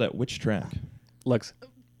typically held at which track? Lux.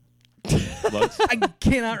 Lux? I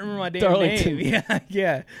cannot remember my damn Darlington. name.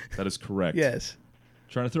 Yeah. That is correct. Yes.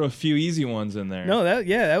 Trying to throw a few easy ones in there. No,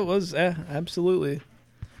 that was absolutely.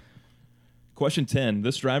 Question 10.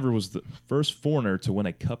 This driver was the first foreigner to win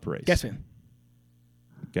a Cup race. Gasman?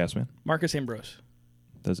 Marcus Ambrose.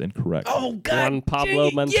 That is incorrect. Oh God. Juan Pablo dang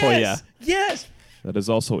it. Montoya. Yes. That is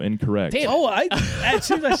also incorrect. Damn. Oh, as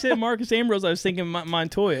soon as I said Marcus Ambrose, I was thinking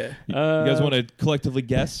Montoya. You guys want to collectively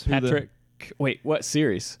guess who Patrick. Wait, what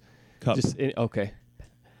series? the Cup? Okay.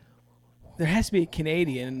 There has to be a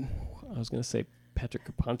Canadian. I was going to say Patrick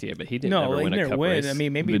Carpentier, but he didn't No, ever he win a never Cup win. race. I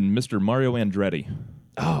mean, maybe. Been Mr. Mario Andretti.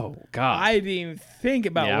 Oh God. I didn't even think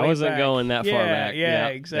about. Yeah, I way wasn't back. going that far back. Yeah, Yeah,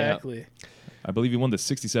 exactly. I believe he won the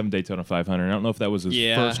 67 Daytona 500. I don't know if that was his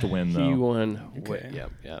first win, though. He won. Okay.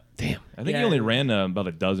 Yeah. Damn. I think Yeah. he only ran about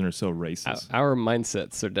a dozen or so races. Our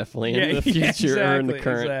mindsets are definitely Yeah, in the yeah, future or in the exactly,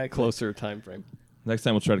 current exactly. closer time frame. Next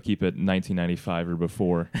time we'll try to keep it 1995 or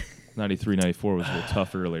before. 93, 94 was a little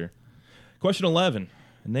tough earlier. Question 11.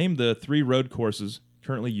 Name the 3 road courses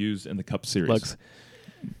currently used in the Cup Series. Lux.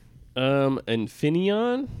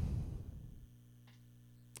 Infineon,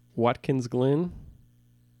 Watkins Glen,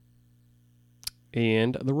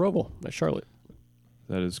 and the Roval at Charlotte.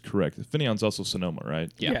 That is correct. Finneon's also Sonoma,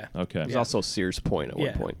 right? Yeah. Okay. There's also Sears Point at Yeah.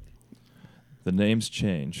 one point. The names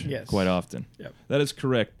change Yes. quite often. Yep. That is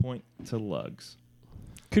correct. Point to Lugs.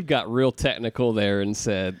 Could got real technical there and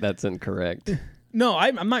said that's incorrect. No,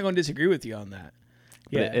 I'm not going to disagree with you on that.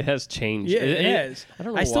 But Yeah, it has changed. yeah, it has. I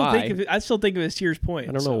don't know I still why. think I still think of it as Sears Point.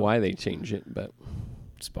 I don't know why they change it, but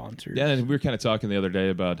Sponsored. Yeah, and we were kind of talking the other day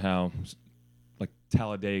about how, like,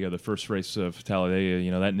 Talladega, the first race of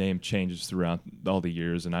Talladega, that name changes throughout all the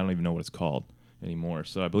years, and I don't even know what it's called anymore.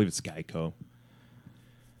 So I believe it's Geico. All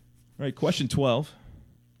right, question 12.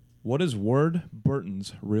 What is Ward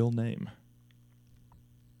Burton's real name?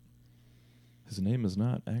 His name is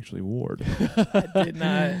not actually Ward. I did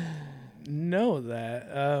not know that.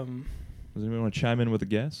 Does anyone want to chime in with a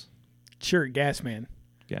guess? Sure, Gasman.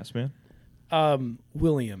 Gasman?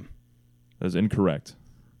 William. That is incorrect.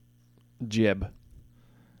 Jeb.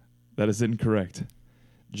 That is incorrect.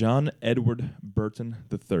 John Edward Burton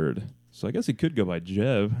III. So I guess he could go by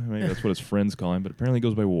Jeb. Maybe that's what his friends call him, but apparently he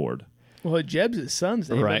goes by Ward. Well, Jeb's his son's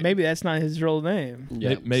name, Right. but maybe that's not his real name.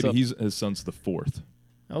 Yeah, Maybe so his son's the 4th.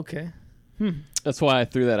 Okay. that's why I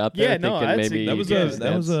threw that out there. Yeah, no, thinking that's- maybe That was Yeah,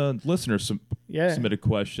 that was a listener Yeah. submitted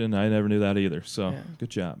question. I never knew that either. So Yeah. good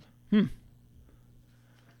job. I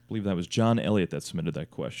believe that was John Elliott that submitted that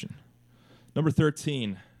question. Number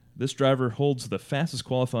 13. This driver holds the fastest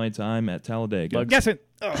qualifying time at Talladega. Gasman.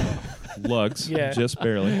 Lugs, Yeah. just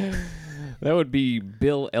barely. that would be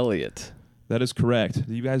Bill Elliott. That is correct.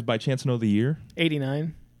 Do you guys by chance know the year?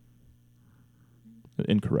 89.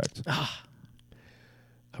 Incorrect.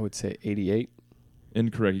 I would say 88.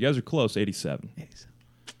 Incorrect. You guys are close. 87.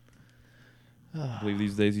 I believe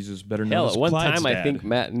these days he's just better known Hell, as at one Clyde's time I dad. think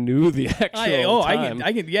Matt knew the actual time.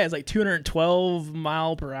 I can. Yeah, it's like 212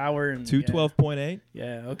 mile per hour and 212.8.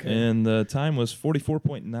 Yeah. Okay. And the time was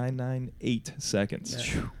 44.998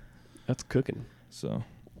 seconds. Yeah. That's cooking. So,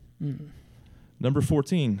 number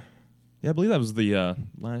 14. Yeah, I believe that was the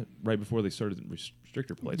right before they started the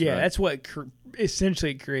restrictor plates. Yeah, right? that's what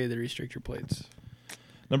essentially created the restrictor plates.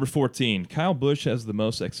 Number 14. Kyle Busch has the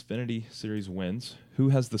most Xfinity Series wins. Who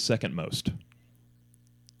has the second most?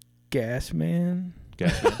 Gasman.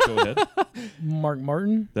 Gasman, go ahead. Mark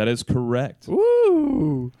Martin. That is correct.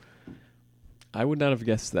 Woo! I would not have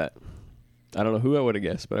guessed that. I don't know who I would have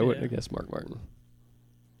guessed, but I wouldn't Yeah. have guessed Mark Martin.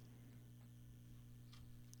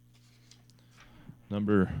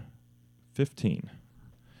 Number 15.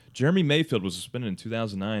 Jeremy Mayfield was suspended in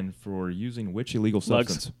 2009 for using which illegal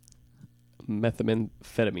substance?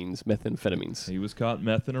 Methamphetamines. He was caught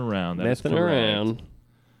mething around. That is Mething correct. around.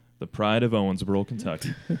 The pride of Owensboro,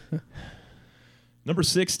 Kentucky. Number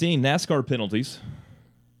 16, NASCAR penalties.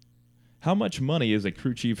 How much money is a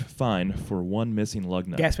crew chief fined for one missing lug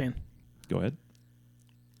nut? Gas man, Go ahead.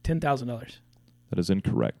 $10,000. That is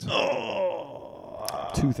incorrect.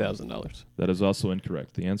 $2,000. That is also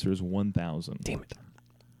incorrect. The answer is 1,000. Damn it.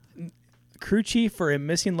 Crew chief for a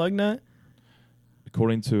missing lug nut.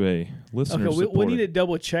 According to a listener Okay, we supported, need to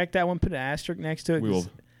double check that one. Put an asterisk next to it. we 'cause-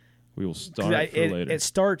 will 'cause start it for later.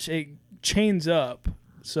 It chains up.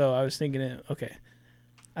 So I was thinking it. Okay,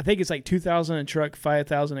 I think it's like 2,000 in truck,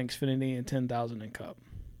 5,000 in Xfinity, and 10,000 in Cup.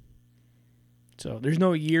 So there's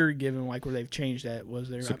no year given like where they've changed that. Was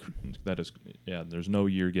there? So, that is, yeah, there's no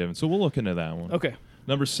year given. So we'll look into that one. Okay.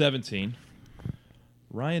 Number 17.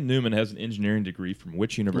 Ryan Newman has an engineering degree from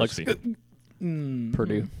which university?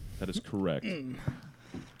 Purdue. That is correct.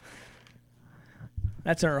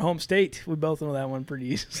 That's in our home state. We both know that one pretty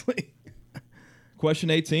easily. Question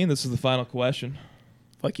 18. This is the final question.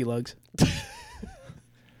 Fuck you, Lugs.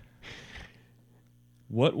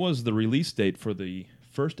 What was the release date for the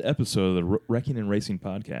first episode of the Wrecking and Racing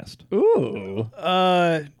podcast? Ooh.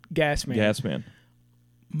 Gas man. Gas Man.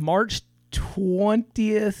 March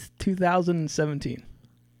 20th, 2017.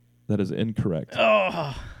 That is incorrect.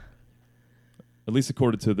 Oh. At least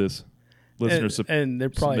according to this listener And they're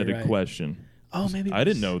probably submitted right. question. Oh, maybe I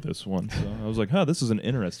didn't know this one, so I was like, "Huh, this is an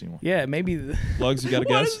interesting one." Yeah, maybe. Lugs, you got a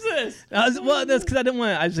What guess? is this? Well, that's because I didn't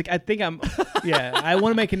want to. I was like, I think I'm. Yeah, I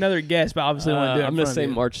want to make another guess, but obviously I want to do it. I'm going going to to say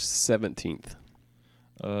March 17th.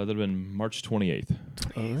 That'd have been March 28th.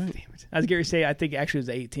 All right. As Gary say, I think actually it was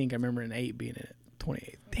 18. I remember an 8 being in it.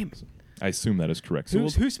 28. Damn it. I assume that is correct. So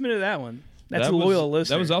Who submitted that one? That's that a loyal was,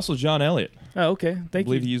 listener. That was also John Elliott. Oh, okay. I Thank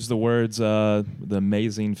believe you. he used the words "the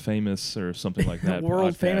amazing, famous" or something like that.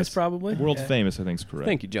 World podcast. famous, probably. World Yeah. famous, I think is correct.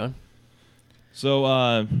 Thank you, John.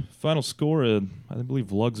 So, final score, I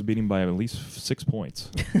believe Lugs beating by at least 6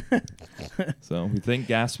 points. So, we thank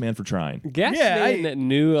Gasman for trying. Gas Yeah, man that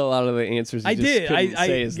knew a lot of the answers. I just did. couldn't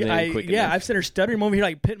say his name quick yeah, enough. I've seen her stuttering. I'm over here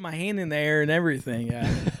like putting my hand in the air and everything.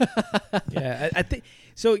 Yeah, yeah. I think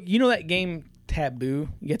so. You know that game Taboo?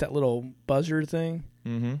 You get that little buzzer thing.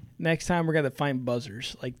 Mm-hmm. Next time we're gonna find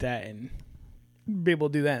buzzers like that and be able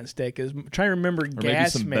to do that instead. Because trying to remember Or maybe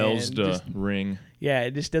Gas some Man. bells to just- ring. yeah,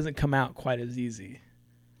 it just doesn't come out quite as easy.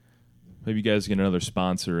 Maybe you guys get another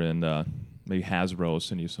sponsor and maybe Hasbro will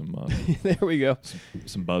send you some There we go.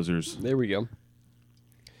 some buzzers. There we go.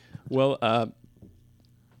 Well,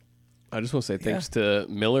 I just want to say thanks to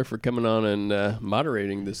Miller for coming on and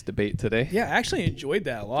moderating this debate today. Yeah, I actually enjoyed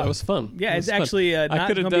that a lot. That was fun. Yeah, It it's was fun. actually I not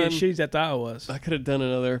could going have to be done. as shitty as I thought it was. I could have done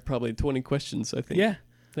another probably 20 questions. I think. Yeah.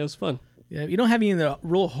 That was fun. Yeah, you don't have any of the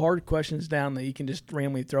real hard questions down that you can just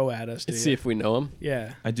randomly throw at us. Do Let's you? see if we know them.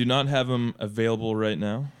 Yeah. I do not have them available right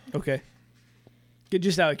now. Okay.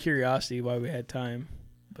 Just out of curiosity, why we had time.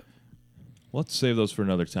 Let's save those for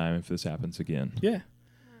another time if this happens again. Yeah.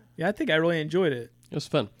 Yeah, I think I really enjoyed it. It was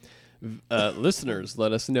fun. Listeners,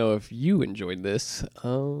 let us know if you enjoyed this.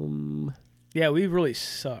 Yeah, we really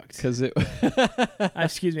sucked. Because it.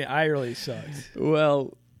 Excuse me, I really sucked.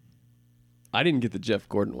 Well, I didn't get the Jeff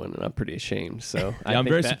Gordon one, and I'm pretty ashamed. So I'm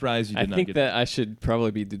very surprised you did not I think get that I should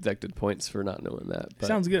probably be deducted points for not knowing that. But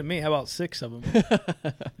Sounds good to me. How about 6 of them?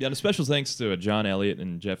 Yeah, and a special thanks to John Elliott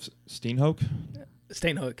and Jeff Steinhook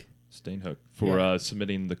for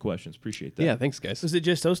submitting the questions. Appreciate that. Yeah, thanks, guys. Was it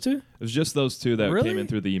just those two? It was just those two that Really? came in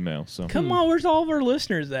through the email. So Come on, where's all of our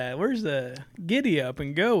listeners at? Where's the giddy up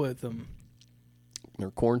and go with them?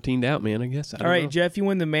 They're quarantined out, man, I guess. I All don't right, know. Jeff, you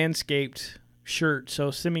win the Manscaped shirt, so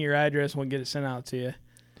send me your address and we'll get it sent out to you.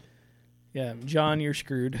 Yeah, John, you're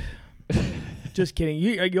screwed. Just kidding.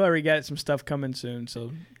 You already got some stuff coming soon,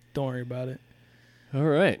 so don't worry about it. All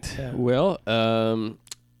right. Yeah. Well,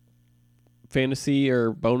 fantasy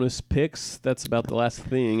or bonus picks, that's about the last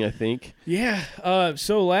thing, I think. Yeah.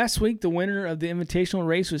 So last week, the winner of the invitational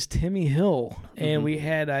race was Timmy Hill, and we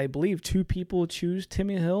had, I believe, 2 people choose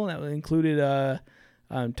Timmy Hill, and that included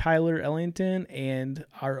Tyler Ellington and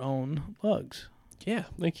our own Lugs. Yeah,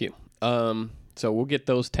 thank you. So we'll get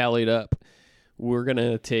those tallied up. We're going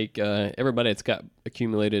to take everybody that's got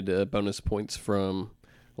accumulated bonus points from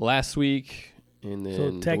last week and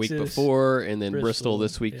then the week Texas, before and then Bristol Bristol,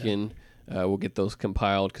 this weekend. We'll get those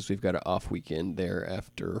compiled because we've got an off weekend there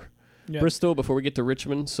after Bristol before we get to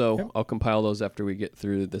Richmond. So I'll compile those after we get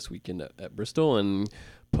through this weekend at Bristol and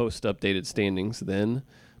post updated standings then.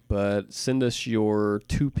 but send us your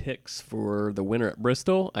 2 picks for the winner at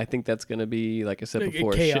Bristol. I think that's going to be, like I said Like a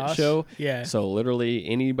before, a shit chaos. show. Yeah. So literally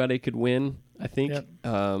anybody could win, I think. Yep.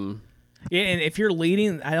 Yeah, and if you're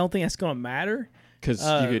leading, I don't think that's going to matter.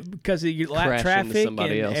 Because of your lap crash into traffic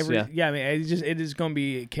somebody and else, I mean, it is going to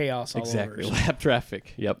be chaos all exactly over. lap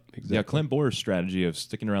traffic. Yep, exactly. Yeah, Clint Boyer's strategy of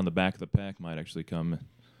sticking around the back of the pack might actually come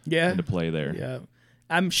Yeah, into play there. yeah.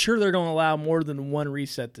 I'm sure they're going to allow more than 1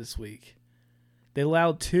 reset this week. They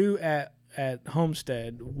allowed 2 at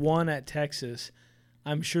Homestead, 1 at Texas.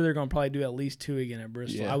 I'm sure they're going to probably do at least 2 again at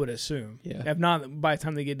Bristol. Yeah. I would assume. Yeah. If not, by the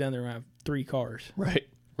time they get done, they're going to have 3 cars. Right.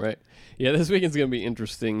 Yeah, this weekend's going to be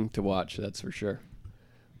interesting to watch, that's for sure.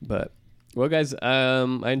 But, well, guys,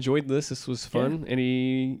 I enjoyed this. This was fun. Yeah.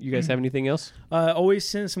 You guys have anything else? Always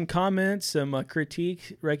send some comments, some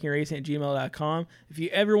critique, wreckingracing@gmail.com. If you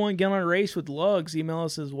ever want to get on a race with Lugs, email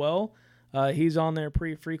us as well. He's on there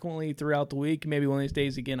pretty frequently throughout the week. Maybe one of these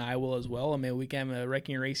days, again, I will as well. And maybe we can have a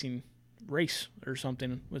Wrecking Racing race or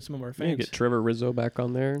something with some of our fans. Maybe get Trevor Rizzo back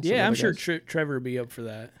on there. and some Yeah, I'm other sure guys. Trevor would be up for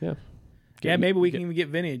that. Yeah. Yeah, maybe we can even get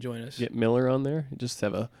Vinny to join us. Get Miller on there. Just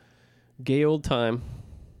have a gay old time.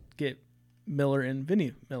 Get Miller and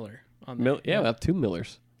Vinny Miller on there. Yeah, we'll have 2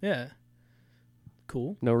 Millers. Yeah.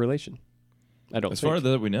 Cool. No relation. I don't As think. far as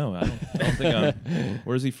that we know, I don't think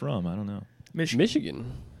where's he from? I don't know.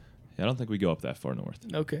 Michigan. Yeah, I don't think we go up that far north.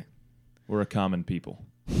 Okay. We're a common people.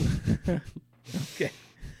 Okay.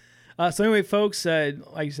 So anyway, folks, like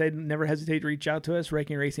I said, never hesitate to reach out to us,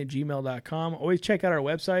 wreckingracing@gmail.com. Always check out our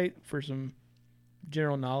website for some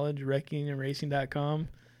general knowledge, wreckingracing.com.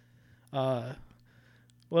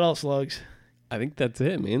 What else, Lugs? I think that's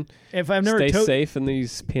it, man. If I've never Stay safe in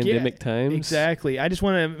these pandemic times. Exactly. I just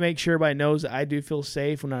want to make sure everybody knows that I do feel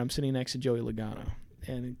safe when I'm sitting next to Joey Logano.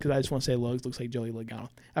 And because I just want to say Lugs looks like Joey Logano.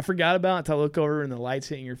 I forgot about it until I look over and the light's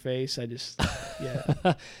hitting your face. I just,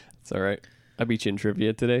 yeah. It's all right. I beat you in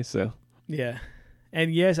trivia today, so. Yeah.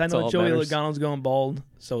 And yes, I That's all know that Joey matters. Logano's going bald.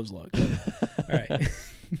 So is Lugs. All right.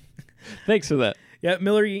 Thanks for that. Yeah,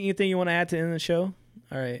 Miller, anything you want to add to end the show?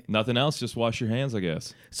 All right. Nothing else. Just wash your hands, I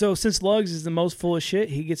guess. So since Lugs is the most full of shit,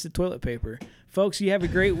 he gets the toilet paper. Folks, you have a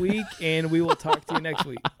great week, and we will talk to you next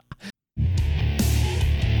week. And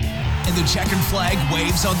the checkered flag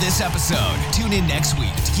waves on this episode. Tune in next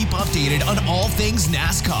week to keep updated on all things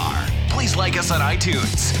NASCAR. Please like us on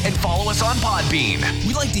iTunes and follow us on Podbean.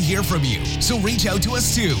 We'd like to hear from you, so reach out to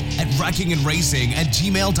us too at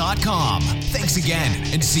wreckingandracing@gmail.com. Thanks again,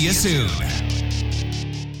 and see you soon.